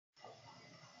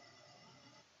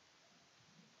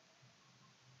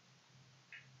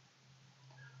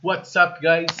What's up,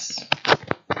 guys?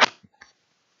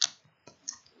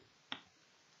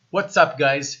 What's up,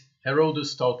 guys?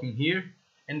 Herodus talking here,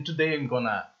 and today I'm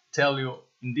gonna tell you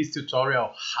in this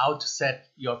tutorial how to set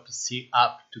your PC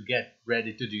up to get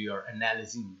ready to do your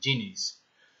analysis in Genius.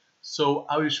 So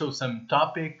I will show some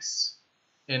topics,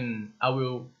 and I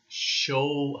will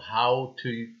show how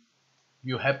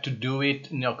you have to do it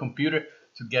in your computer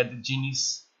to get the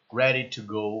Genius ready to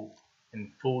go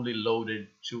and fully loaded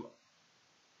to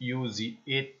use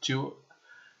it to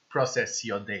process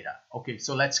your data. Okay,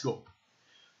 so let's go.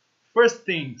 First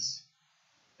things,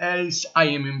 as I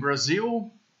am in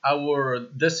Brazil, our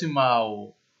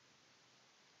decimal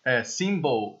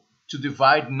symbol to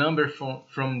divide number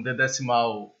from the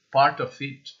decimal part of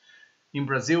it, in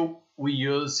Brazil we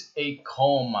use a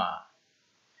comma.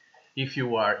 If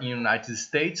you are in United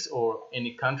States or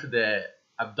any country that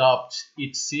adopts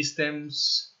its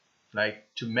systems like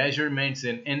to measurements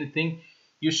and anything,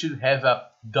 you should have a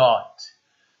dot.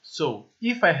 So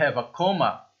if I have a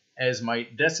comma as my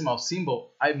decimal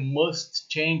symbol, I must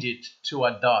change it to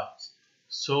a dot.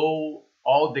 So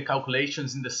all the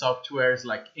calculations in the softwares,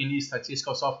 like any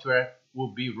statistical software,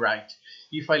 will be right.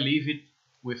 If I leave it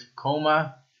with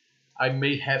comma, I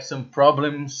may have some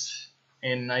problems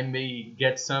and I may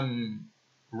get some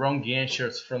wrong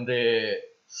answers from the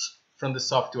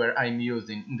software I'm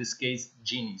using, in this case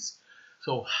Genius.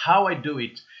 So how I do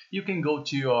it, you can go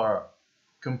to your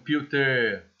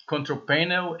computer control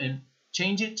panel and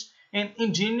change it, and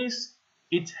in Genius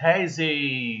it has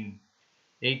a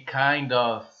kind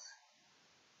of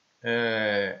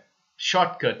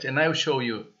shortcut, and I'll show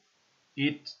you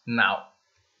it now.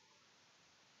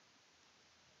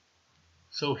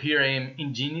 So here I am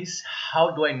in Genius. How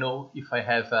do I know if I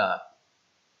have a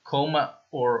comma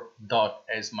or dot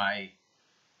as my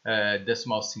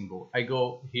decimal symbol? I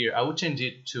go here. I will change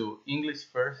it to English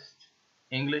first.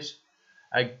 English.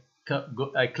 I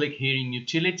click here in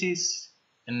Utilities,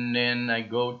 and then I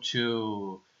go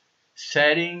to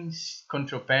Settings,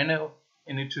 Control Panel,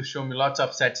 and it will show me lots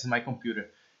of settings in my computer.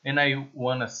 And I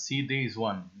wanna see this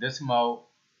one,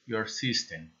 decimal your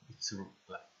system. It's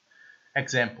like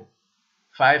example.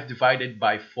 5 divided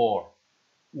by 4,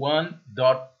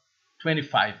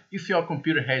 1.25. If your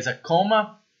computer has a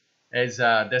comma as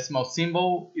a decimal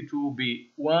symbol, it will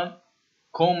be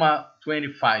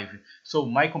 1.25. So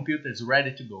my computer is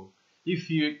ready to go. If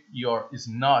your is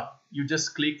not, you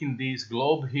just click in this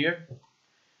globe here,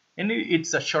 and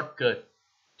it's a shortcut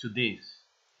to this.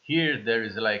 Here there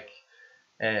is like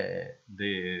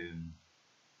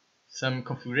some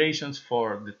configurations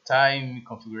for the time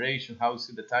configuration, how to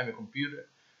see the time your computer,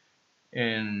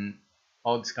 and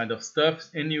all this kind of stuff.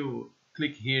 And you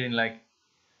click here in like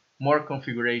more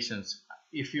configurations.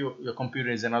 If your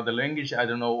computer is another language, I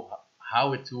don't know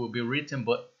how it will be written,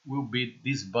 but will be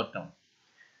this button.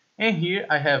 And here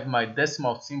I have my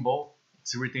decimal symbol.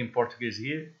 It's written in Portuguese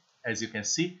here, as you can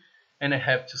see, and I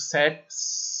have to set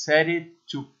it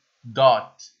to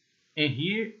dot. And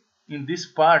here in this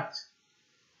part,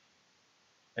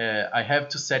 I have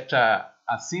to set a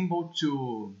symbol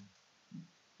to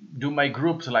do my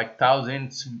groups like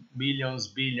thousands, millions,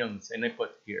 billions, and I put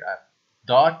here a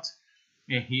dot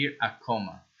and here a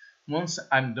comma. Once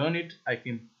I'm done it, I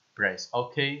can press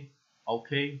OK,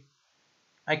 OK.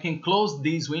 I can close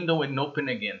this window and open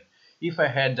again. If I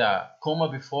had a comma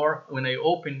before, when I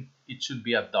open, it should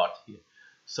be a dot here.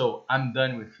 So I'm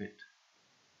done with it.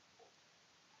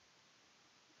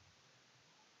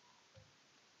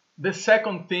 The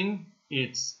second thing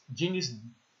is Genius.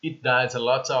 It does a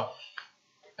lot of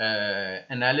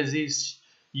analysis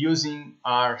using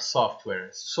R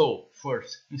software. So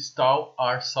first, install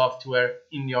R software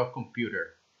in your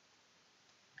computer.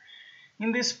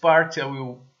 In this part, I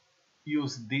will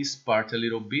use this part a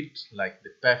little bit, like the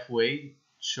pathway,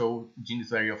 show Genius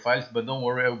variable files, but don't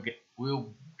worry,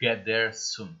 we'll get there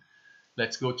soon.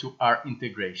 Let's go to R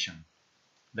integration.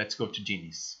 Let's go to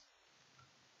Genius.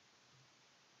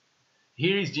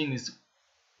 Here is Genius.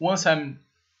 Once I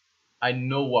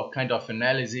know what kind of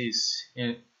analysis,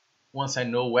 and once I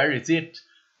know where is it,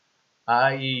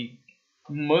 I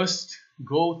must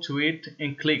go to it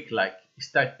and click like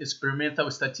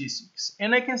experimental statistics,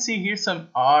 and I can see here some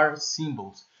R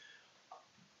symbols.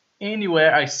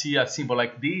 Anywhere I see a symbol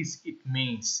like this, it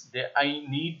means that I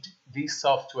need this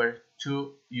software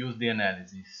to use the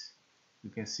analysis.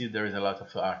 You can see there is a lot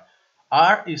of R.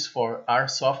 R is for R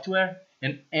software,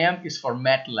 and M is for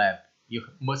MATLAB. You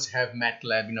must have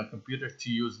MATLAB in a computer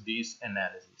to use this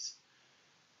analysis.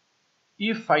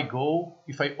 If I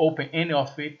open any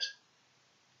of it,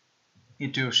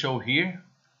 it will show here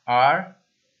R,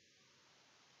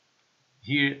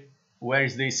 here where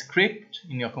is the script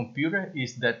in your computer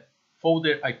is that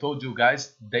folder I told you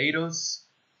guys, datas.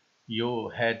 You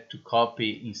had to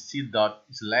copy in c dot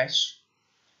slash,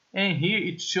 and here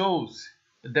it shows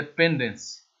the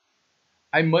dependency.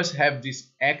 I must have this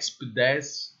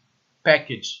xpdes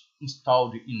package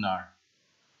installed in R.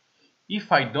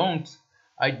 If I don't,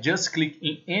 I just click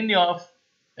in any of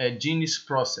Genius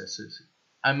processes.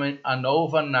 I'm an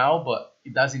ANOVA now, but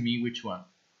it doesn't mean which one.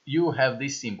 You have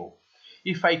this symbol.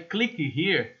 If I click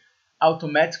here,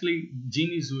 automatically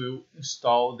Genius will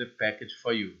install the package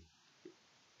for you.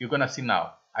 You're gonna see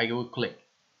now. I will click.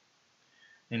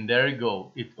 And there you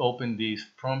go. It opened this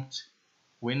prompt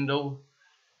window.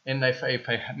 And if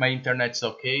my internet's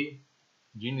okay,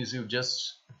 Genius will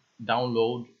just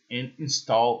download and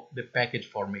install the package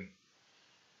for me.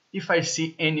 If I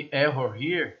see any error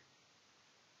here,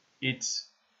 it's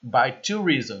by two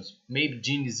reasons. Maybe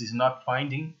Genius is not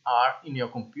finding R in your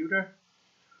computer,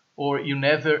 or you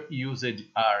never used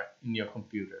R in your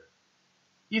computer.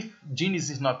 If Genius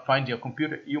is not finding your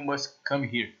computer, you must come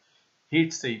here. Here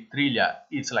it's a trilha,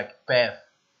 it's like path.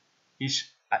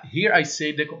 Here I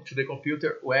say to the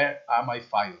computer, where are my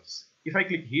files? If I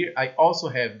click here, I also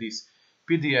have this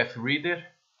PDF reader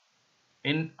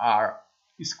in R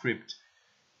script.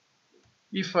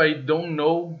 If I don't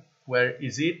know where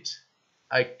is it,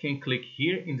 I can click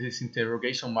here in this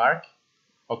interrogation mark.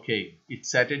 Okay, it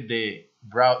set the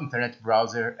internet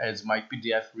browser as my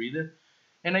PDF reader,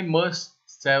 and I must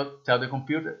tell the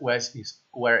computer where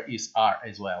is R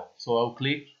as well. So I'll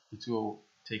click. It will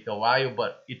take a while,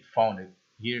 but it found it.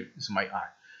 Here is my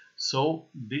R. So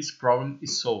this problem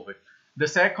is solved. The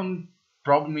second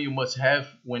problem you must have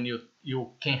when you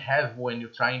can have when you're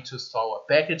trying to install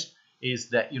a package is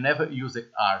that you never use the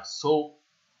R. So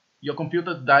your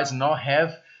computer does not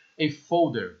have a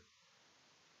folder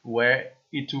where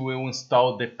it will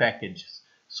install the packages.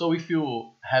 So if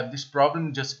you have this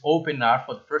problem, just open R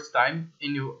for the first time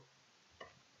and you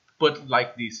put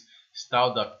like this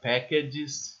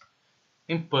install.packages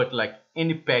and put like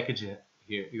any package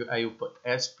here. I will put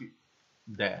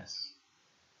spdes.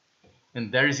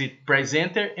 And there is it, press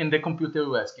enter, and the computer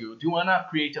will ask you, do you want to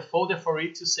create a folder for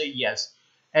it? To say yes.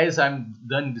 As I'm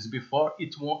done this before,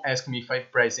 it won't ask me if I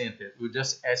press enter. It will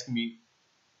just ask me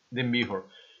the mirror.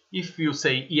 If you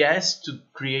say yes to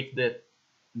create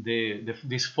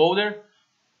this folder,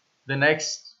 the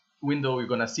next window you're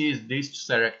gonna see is this, to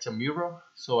select a mirror.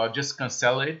 So I'll just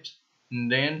cancel it, and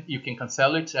then you can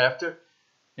cancel it after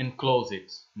and close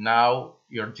it. Now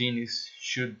your Genius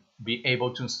should be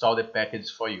able to install the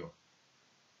package for you.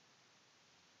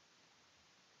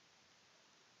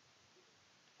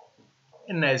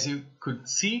 And as you could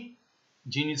see,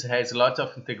 Genius has lots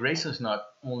of integrations, not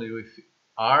only with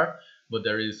R, but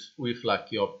there is with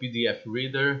like your PDF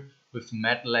reader, with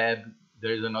MATLAB.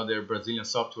 There is another Brazilian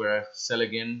software,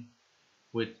 Selegen,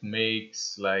 which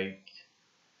makes like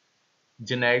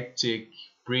genetic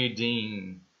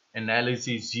breeding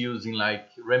analysis using like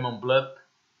Raymond Blood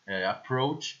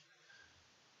approach.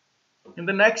 And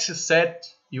the next set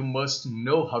you must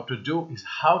know how to do is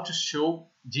how to show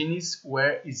Genius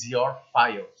where is your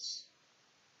files.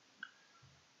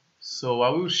 So I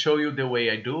will show you the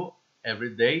way I do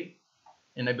every day,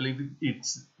 and I believe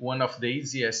it's one of the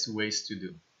easiest ways to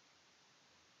do.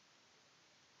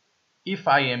 If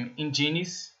I am in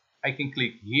Genius, I can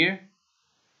click here,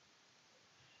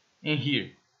 and here,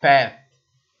 path,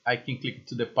 I can click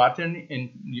to the pattern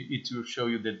and it will show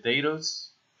you the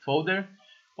datas folder,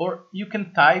 or you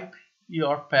can type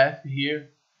your path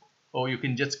here, or you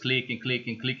can just click and click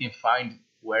and click and find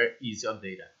where is your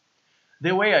data.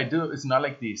 The way I do is not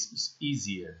like this, it's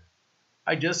easier.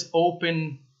 I just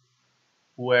open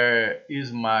where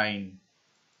is my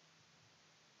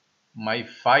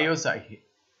files.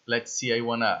 Let's see, I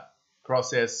wanna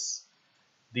process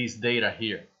this data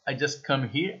here. I just come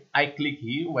here, I click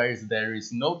here where there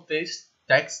is no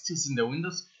text in the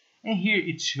windows, and here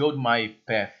it showed my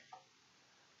path.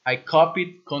 I copy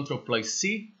it,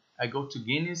 Ctrl+C, I go to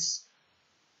Genius,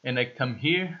 and I come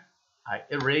here, I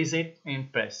erase it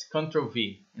and press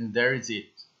Ctrl+V, and there is it.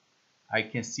 I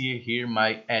can see here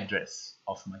my address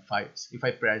of my files. If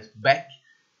I press back,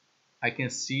 I can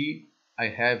see I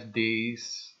have the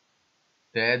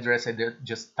address. I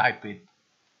just type it,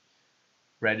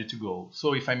 ready to go.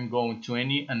 So if I'm going to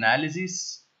any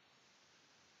analysis,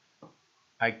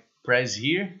 I press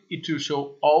here, it will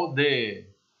show all the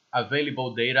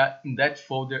available data in that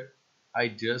folder I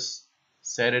just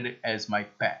set it as my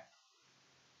path.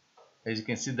 As you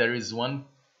can see, there is one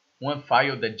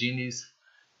file that Genius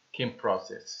can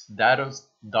process, datas.txt.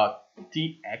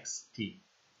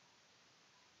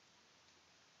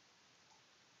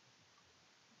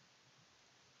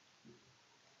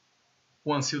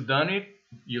 Once you've done it,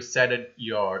 you set it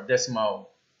your decimal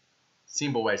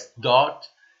symbol as dot.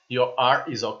 Your R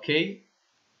is okay.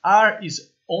 R is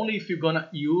only if you're gonna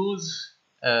use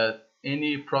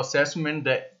any processment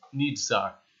that needs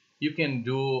R. You can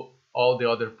do all the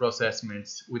other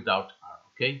processements without R.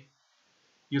 Okay.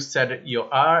 You set it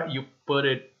your R. You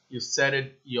set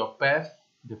it your path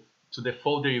to the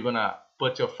folder you're gonna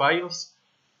put your files.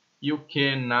 You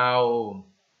can now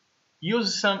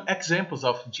use some examples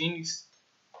of Genies.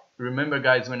 Remember,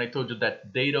 guys, when I told you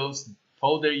that Datos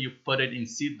folder, you put it in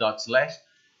c.slash.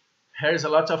 Here's a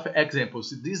lot of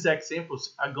examples. These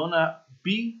examples are gonna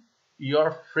be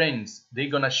your friends. They're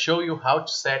gonna show you how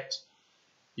to set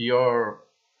your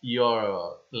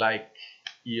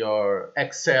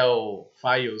Excel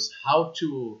files, how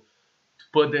to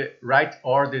put the right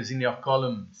orders in your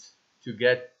columns to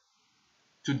get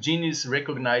to Genius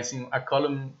recognizing a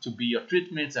column to be your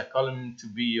treatments, a column to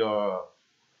be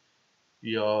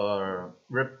your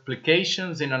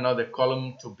replications, and another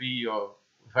column to be your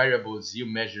variables you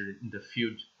measure in the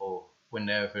field or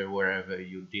wherever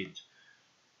you did.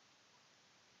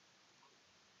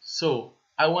 So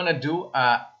I want to do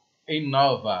a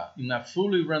nova in a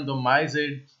fully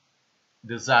randomized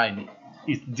design.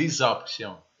 It's this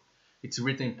option. It's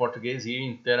written in português here,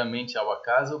 inteiramente ao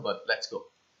acaso, but let's go.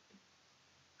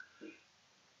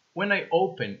 When I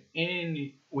open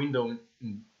any window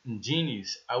in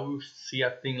Genius, I will see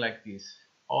a thing like this.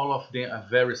 All of them are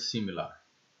very similar.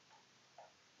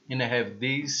 And I have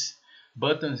these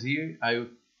buttons here. I will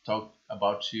talk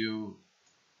about you.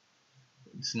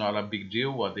 It's not a big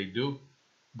deal what they do.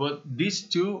 But these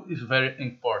two is very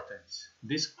important.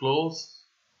 This close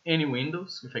any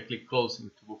windows. If I click close,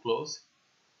 it will close.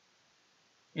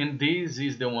 And this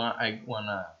is the one I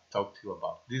wanna talk to you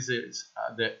about. This is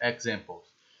the examples.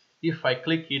 If I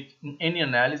click it in any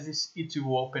analysis, it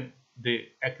will open the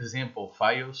example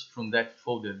files from that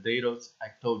folder Datos I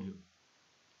told you.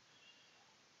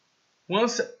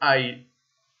 Once I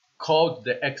called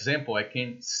the example, I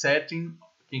can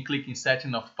click in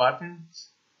setting of patterns,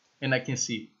 and I can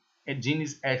see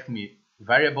Genius asks me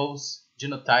variables,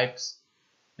 genotypes,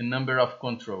 and number of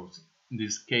controls. In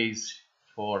this case,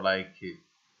 for like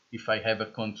if I have a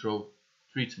control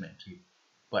treatment here,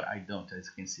 but I don't, as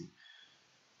you can see.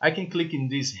 I can click in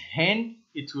this hand,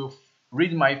 it will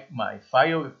read my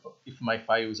file. If my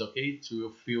file is okay, it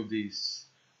will fill these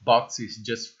boxes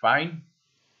just fine.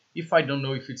 If I don't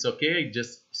know if it's okay, I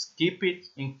just skip it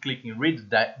and click in read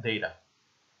that data.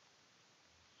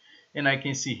 And I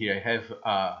can see here I have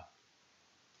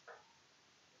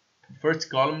first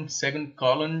column, second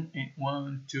column, and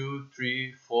 1, 2,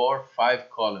 3, 4, 5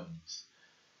 columns.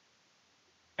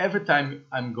 Every time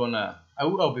I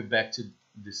will be back to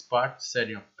this part,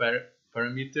 setting of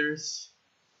parameters.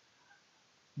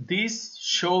 This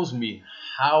shows me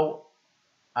how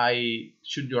I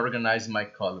should organize my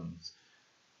columns.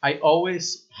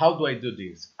 How do I do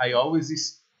this? I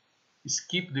always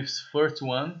skip this first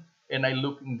one and I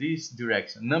look in this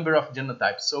direction. Number of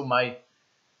genotypes,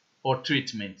 or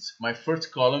treatments. My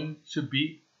first column should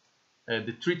be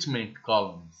the treatment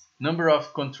columns. Number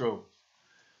of controls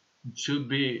should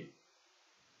be,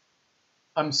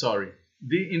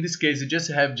 in this case, you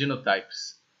just have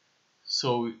genotypes.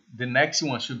 So the next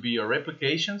one should be your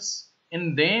replications,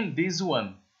 and then this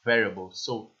one, variables.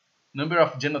 So number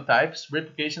of genotypes,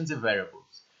 replications, and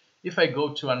variables. If I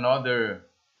go to another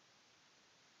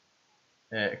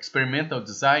experimental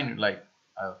design, like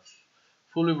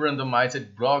fully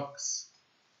randomized blocks,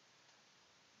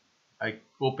 I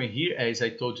open here, as I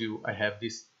told you, I have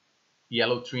this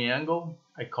yellow triangle.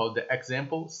 I call the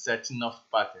example setting of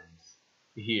patterns.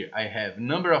 Here I have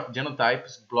number of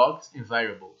genotypes, blocks, and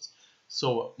variables.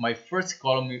 So my first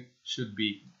column should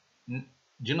be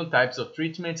genotypes of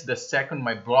treatments, the second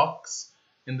my blocks,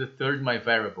 and the third my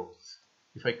variables.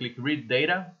 If I click read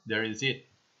data, there is it.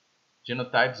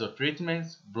 Genotypes of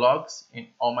treatments, blocks, and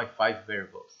all my 5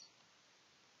 variables.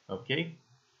 Okay.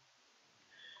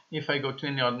 If I go to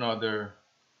any other,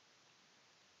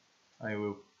 I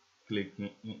will click in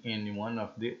any one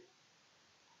of the.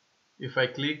 If I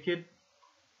click it,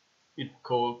 it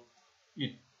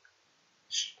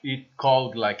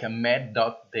called like a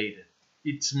med.data.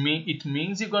 It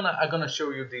means I'm gonna show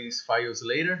you these files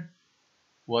later.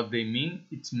 What they mean?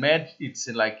 It's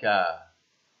like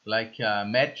a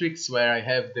matrix where I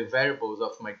have the variables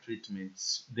of my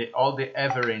treatments, all the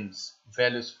average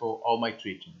values for all my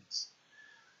treatments.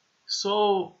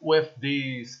 So with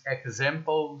these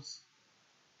examples,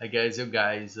 I guess you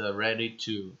guys are ready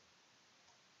to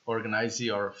organize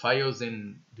your files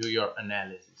and do your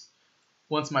analysis.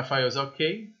 Once my file is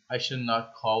okay, I should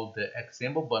not call the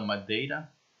example but my data.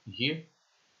 here,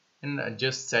 and I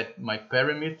just set my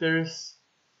parameters.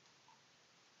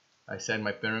 I set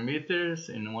my parameters,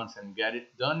 and once I get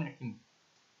it done, I can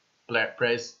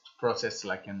press process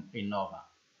like an Innova.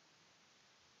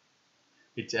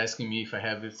 It's asking me if I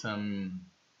have some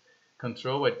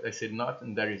control. I said not,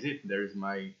 and there is it. There is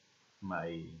my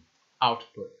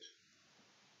output.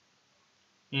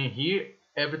 In here,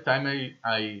 every time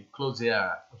I close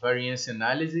a variance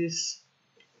analysis,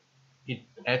 it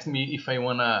asks me if I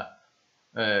wanna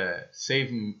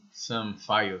save some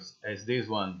files as this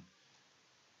one,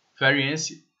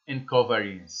 variance and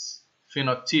covariance,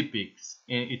 phenotypics,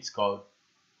 and it's called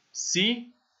CFE.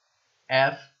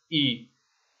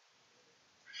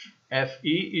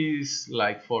 FE is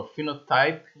like for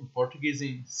phenotype in Portuguese,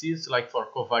 and C is like for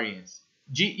covariance.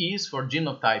 GE is for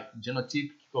genotype,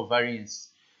 genotypic covariance,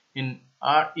 and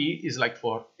RE is like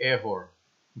for error.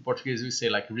 In Portuguese, we say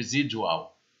like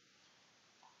residual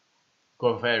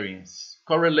covariance.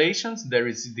 Correlations, there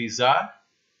is this R,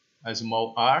 a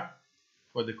small r,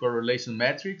 for the correlation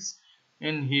matrix,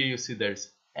 and here you see there's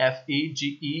FE,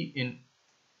 GE, and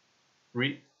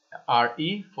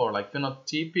RE for like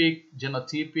phenotypic,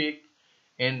 genotypic,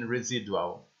 and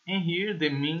residual. And here the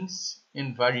means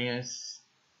and variance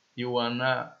you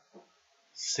wanna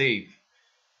save,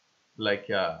 like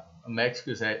a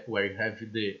matrix where you have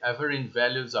the average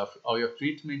values of all your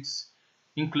treatments,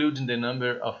 including the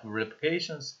number of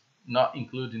replications, not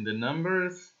including the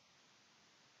numbers,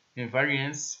 and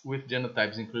variance with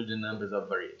genotypes, including numbers of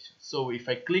variations. So if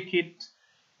I click it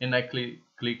and I click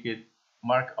it,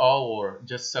 mark all, or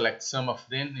just select some of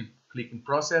them and click in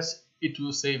process, it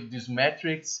will save this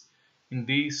matrix in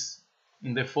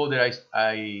the folder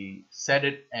I set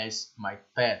it as my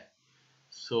path.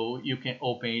 So you can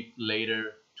open it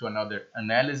later to another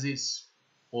analysis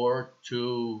or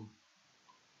to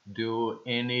do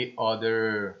any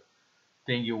other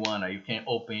thing you wanna. You can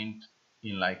open it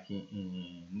in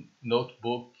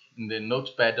notebook, in the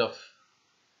notepad of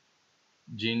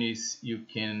Genius, you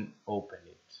can open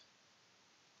it.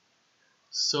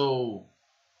 So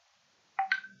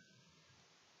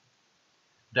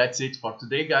that's it for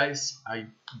today, guys.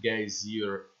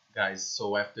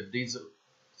 So after this,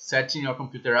 setting your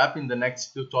computer up, in the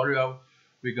next tutorial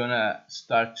we're gonna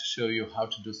start to show you how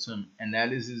to do some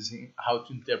analysis, how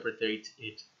to interpret it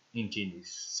in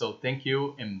Genius. So thank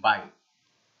you and bye.